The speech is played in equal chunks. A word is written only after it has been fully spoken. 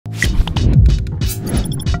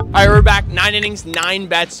All right, we're back. 9 innings, 9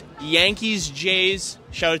 bets. Yankees, Jays.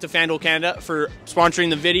 Shout out to FanDuel Canada for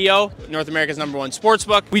sponsoring the video. North America's #1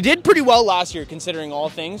 sportsbook. We did pretty well last year considering all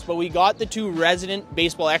things, but we got the 2 resident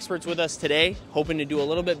baseball experts with us today, hoping to do a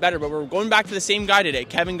little bit better, but we're going back to the same guy today,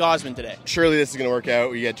 Kevin Gosman today. Surely this is going to work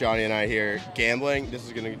out. We get Johnny and I here gambling. This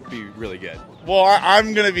is going to be really good. Well,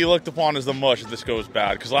 I'm going to be looked upon as the mush if this goes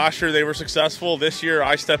bad, because last year they were successful. This year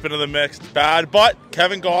I step into the mix. It's bad, but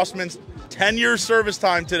Kevin Gosman's 10 years service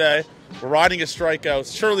time today. We're riding his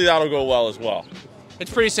strikeouts. Surely that'll go well as well. It's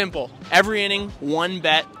pretty simple. Every inning, 1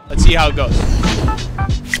 bet. Let's see how it goes.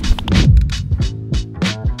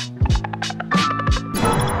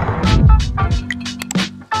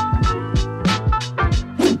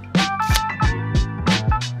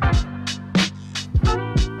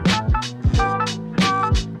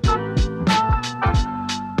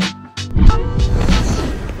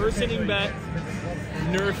 First inning bet,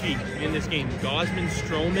 Nerfy in this game. Gosman,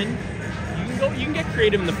 Stroman. You can get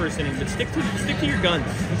creative in the first inning, but stick to your guns.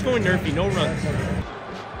 Let's go with Nerfy, no runs.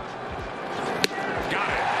 Got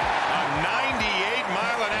it. A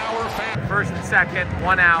 98-mile-an-hour fan. First and second,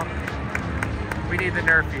 1 out. We need the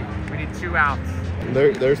Nerfy. We need 2 outs.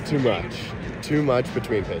 There's too much. Too much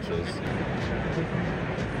between pitches.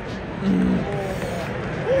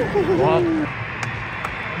 Well,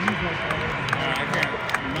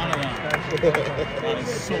 That is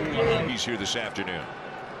so loud. He's here this afternoon.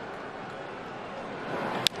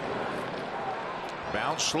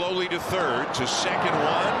 Bounce slowly to third, to second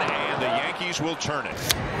one, and the Yankees will turn it.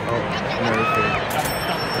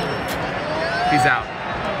 he's out.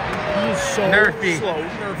 He's so Nerfy. slow.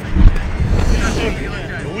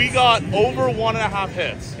 We got over 1.5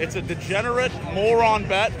 hits. It's a degenerate moron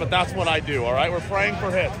bet, but that's what I do, all right? We're praying for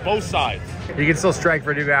hits, both sides. You can still strike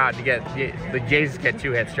for 2 out to get the Jays get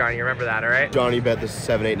 2 hits, Johnny. You remember that, all right? Johnny bet the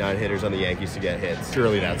 7, 8, 9 hitters on the Yankees to get hits.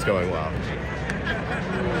 Surely that's going well.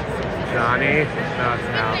 Johnny, no, it's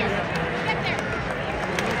out.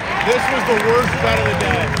 This was the worst bet of the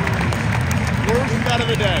day. Worst bet of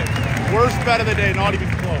the day. Worst bet of the day, not even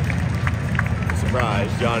close. Surprise,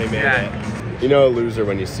 Johnny made Yeah. it. You know a loser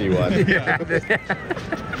when you see one. Yeah.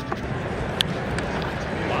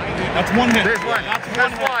 That's 1 hit. There's one. That's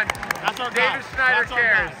That's hit. one. That's our David guy. Schneider That's our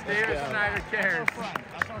cares. guy. David Schneider cares.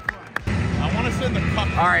 That's our friend. I want to send the cup.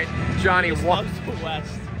 All right, Johnny, He one loves the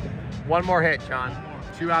West. more hit, John.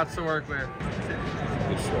 2 outs to work with.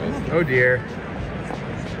 Oh dear.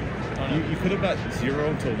 You could have bet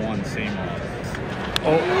 0 to 1, same odds.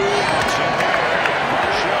 Oh.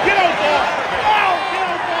 Get out, ball! Oh, get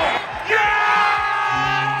out, ball!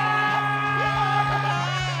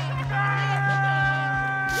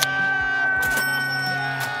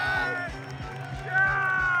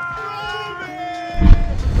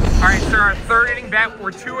 All right, sir, our 3rd inning bet.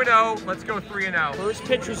 We're 2-0. Let's go 3-0. First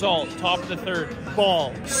pitch result, top of the 3rd.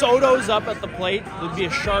 Ball. Soto's up at the plate. Would be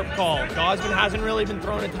a sharp call. Gosman hasn't really been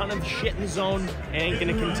throwing a ton of shit in the zone. Ain't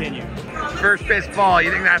gonna continue. First pitch ball.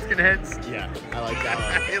 You think that's gonna hit? Yeah, I like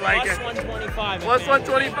that. You like Plus it? 125. Plus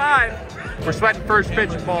 125. We're sweating first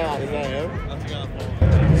pitch ball. Is that him?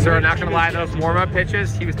 Sir, not gonna lie, those warm-up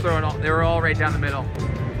pitches, he was throwing all, they were all right down the middle.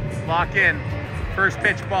 Lock in. First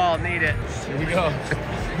pitch ball, need it. Here we go.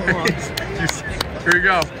 Here we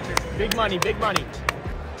go. Big money, big money.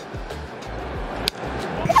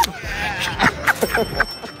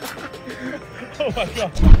 Oh my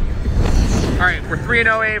God. All right, we're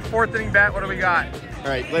 3-0, Abe. 4th inning bet. What do we got? All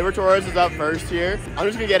right, Gleyber Torres is up first here. I'm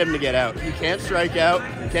just going to get him to get out. He can't strike out.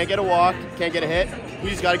 He can't get a walk. Can't get a hit.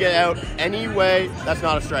 He's got to get out any way. That's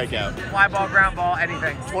not a strikeout. Fly ball, ground ball,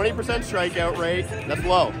 anything. 20% strikeout rate. That's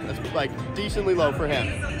low. That's like decently low for him.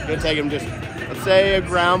 Going to take him just, let's say a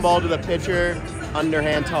ground ball to the pitcher,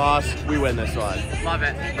 underhand toss. We win this one. Love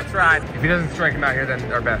it. Let's ride. If he doesn't strike him out here,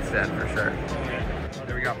 then our bet's dead for sure.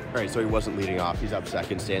 There we go. All right, so he wasn't leading off. He's up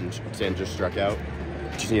second. Stan just struck out.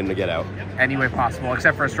 Just need him to get out. Any way possible,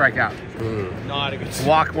 except for a strikeout. Not a good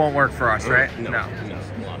Walk won't work for us, right? No.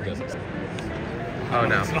 Walk doesn't. Oh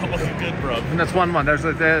no. It's not looking good, bro. And that's 1-1. There's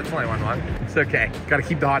only 1-1. It's okay. Got to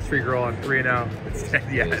keep the hot streak rolling. 3-0. It's dead.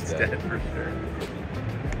 Yeah, it's dead for sure.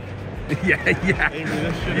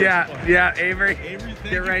 Yeah. Yeah, Avery.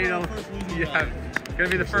 Get ready to. Yeah. Gonna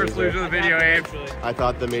be the first loser of the video, Abe. I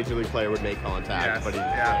thought the major league player would make contact, Yes, but he's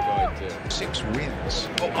yeah. not going to. 6 wins.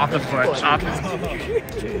 Oh, off the foot. Off the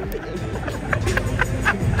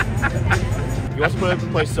He wants to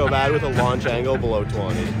play so bad with a launch angle below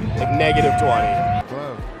 20, like negative 20. Wow.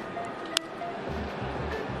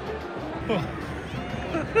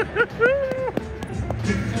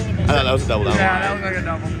 I thought that was a double down. Yeah, that was like a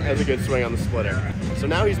double. That was a good swing on the splitter. So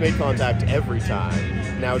now he's made contact every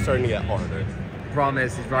time. Now it's starting to get harder. Problem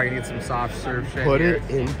is, he's probably gonna get some soft serve shit. Put here. it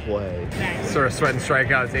in play. Sort of sweating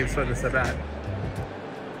strikeouts. Abe's sweating this at bat.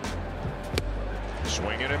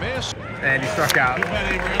 Swing and a miss. And he struck out.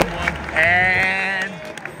 And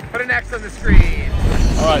put an X on the screen.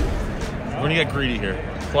 All right, we're gonna get greedy here.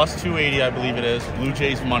 Plus 280, I believe it is. Blue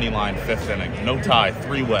Jays money line, 5th inning. No tie,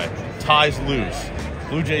 3-way. Ties lose.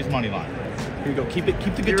 Blue Jays money line. Here you go. Keep the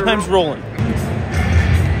good times rolling.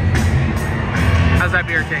 How's that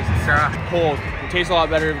beer taste, Sura? Cold. It tastes a lot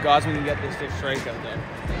better if Gosman can get this to strikeout though.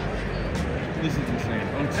 This is insane.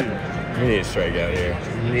 0-2. We need a strikeout here.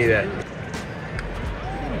 You need it.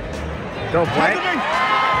 Don't play.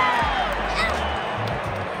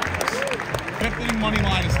 5th inning money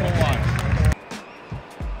line is still alive.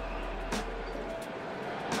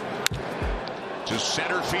 To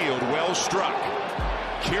center field, well struck.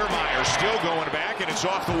 Kiermaier still going back, and it's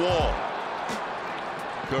off the wall.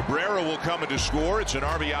 Cabrera will come in to score. It's an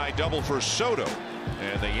RBI double for Soto,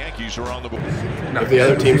 and the Yankees are on the board. If the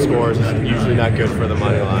other team scores, it's usually not good for the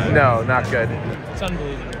money line. No, not good. It's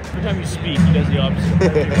unbelievable. Every time you speak, he does the opposite.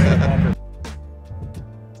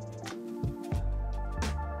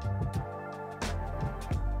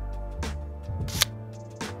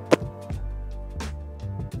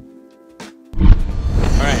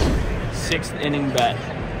 All right, 6th inning bet.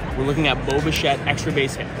 We're looking at Bo Bichette, extra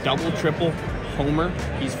base hit, double, triple, homer.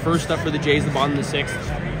 He's first up for the Jays, the bottom of the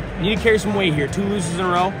 6th. Need to carry some weight here. 2 losses in a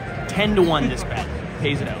row. 10-1 this bet.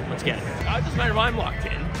 Pays it out. Let's get it. It doesn't matter if I'm locked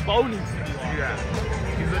in. Bo needs to be locked in.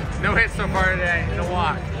 Yeah. No hits so far today. No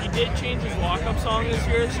walk. He did change his walk-up song this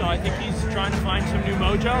year, so I think he's trying to find some new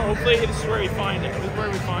mojo. Hopefully this is where we find it. This is where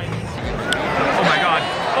we find it. Oh my god.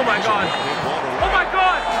 Oh my god. Oh my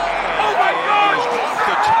god. Oh my god. He's off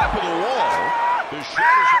the top of the wall. The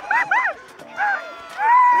shot is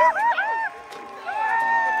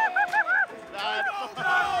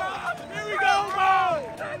Here we go, Bo!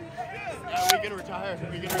 We can retire.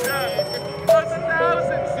 Plus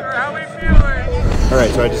 1,000, sir. How we feeling? All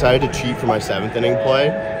right, so I decided to cheat for my 7th inning play.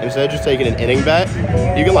 Instead of just taking an inning bet,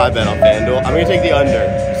 you can live bet on FanDuel. I'm gonna take the under,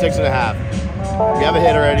 6.5. We have a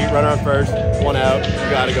hit already, runner on first, 1 out. You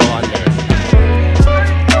gotta go under.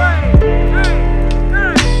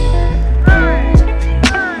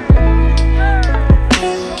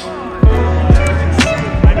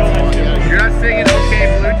 You're not singing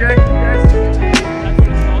OK Blue Jay? Yes?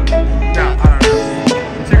 No, I don't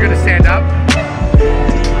know. So you're gonna stand up?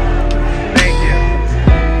 Thank you.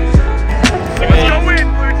 Let's go win,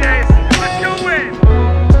 Blue Jays! Let's go win!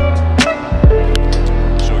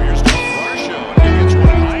 So here's Tom Varsho, and he gets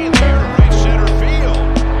one high in the air to right center field.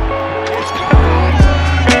 It's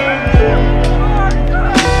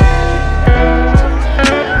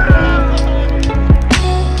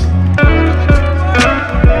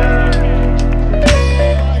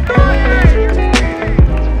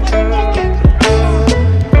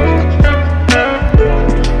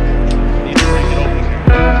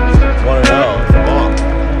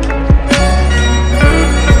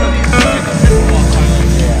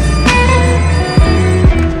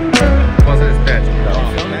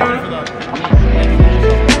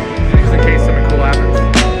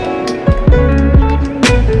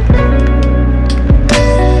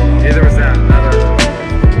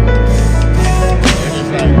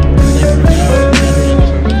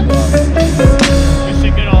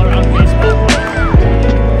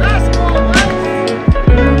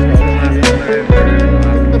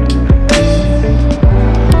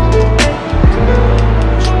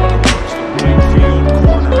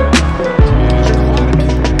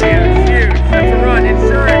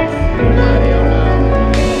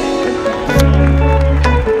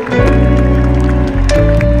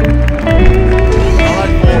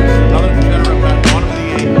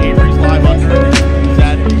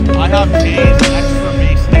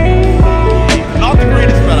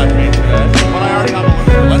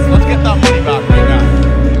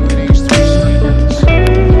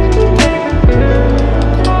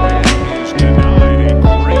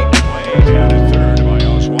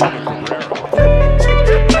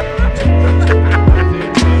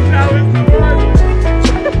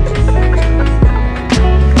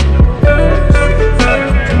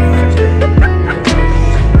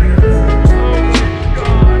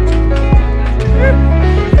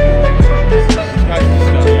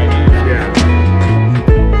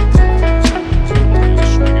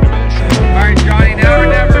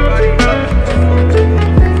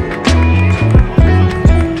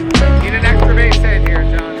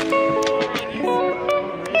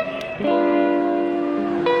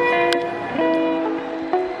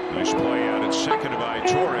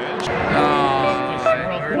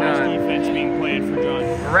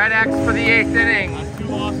Red X for the 8th inning. Two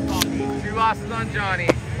losses on me. 2 losses on Johnny.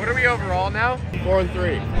 What are we overall now?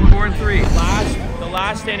 4-3. 4-3. The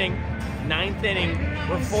last inning, 9th inning.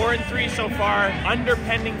 We're 4-3 so far. Under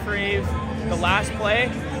pending for Ave. The last play,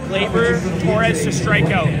 Gleyber Torres to strike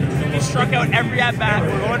out. He struck out every at bat.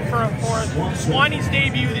 We're going for a 4th. Swanee's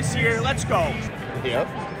debut this year. Let's go. Yep.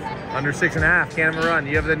 Under 6.5. Can't have a run.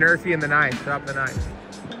 You have the Nerfy in the 9th. Top the 9th.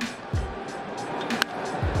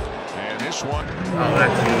 And this one. Oh,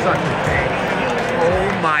 that's such a thing.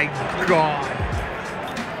 Oh my God.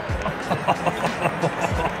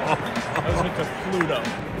 That was like a Pluto.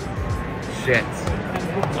 Shit.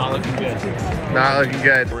 Not looking good. Not looking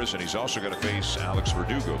good. And he's also going to face Alex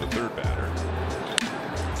Verdugo, the 3rd batter.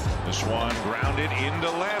 This one grounded into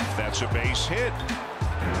left. That's a base hit.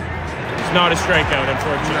 It's not a strikeout,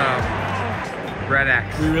 unfortunately. No. Red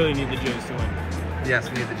X. We really need the Jays to win. Yes,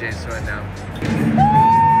 we need the Jays to win now.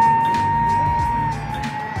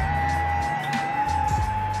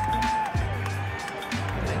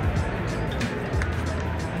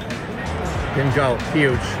 Didn't go.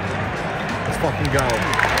 Huge. Let's fucking go.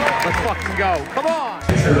 Let's fucking go. Come on!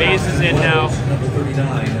 Base is in now.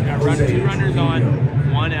 Got 2 runners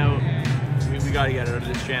on, 1 out. We got to get out of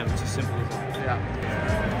this jam. It's as simple as that.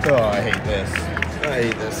 Yeah. Oh, I hate this. I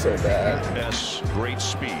hate this so bad. Yes, great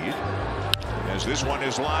speed. As this one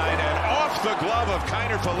is lined and off the glove of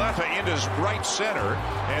Kiner Falefa into right center,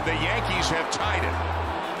 and the Yankees have tied it.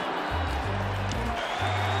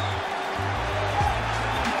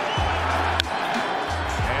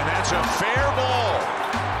 And that's a fair ball.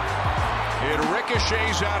 It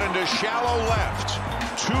ricochets out into shallow left.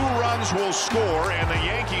 2 runs will score, and the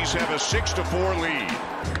Yankees have a 6-4 lead.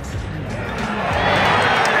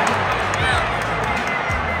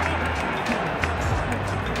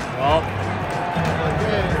 Well,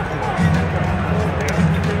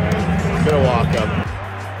 Gonna walk up.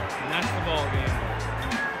 And that's the ball game.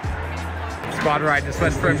 squad ride just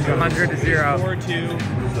went from 100 to 0.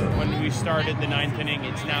 4-2 when we started the 9th inning.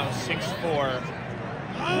 It's now 6-4.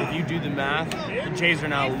 If you do the math, the Jays are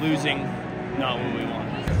now losing. Not what we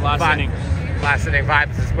want. Last inning. Last inning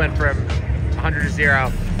vibes just went from 100 to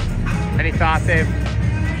 0. Any thoughts, Dave?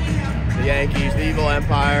 The Yankees, the evil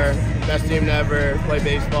empire, best team to ever play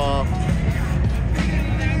baseball.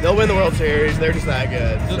 They'll win the World Series. They're just that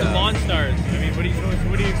good. So the Monstars. I mean, what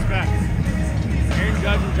do you expect? Aaron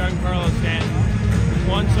Judge and Giancarlo Stanton.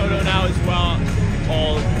 Juan Soto now as well.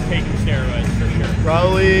 All taking steroids for sure.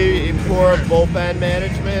 Probably poor bullpen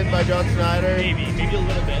management by John Snyder. Maybe a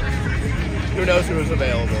little bit. Who knows who was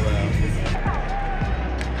available though.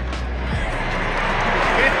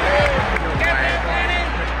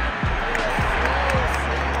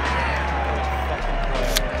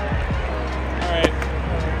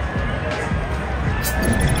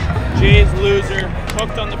 Jays loser,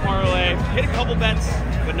 hooked on the parlay, hit a couple bets,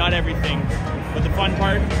 but not everything. But the fun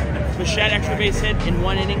part, Bichette extra base hit in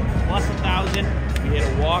 1 inning, plus 1,000. We hit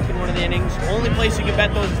a walk in 1 of the innings. Only place you can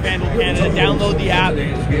bet those is FanDuel Canada. Download the app.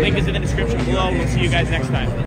 Link is in the description below. We'll see you guys next time.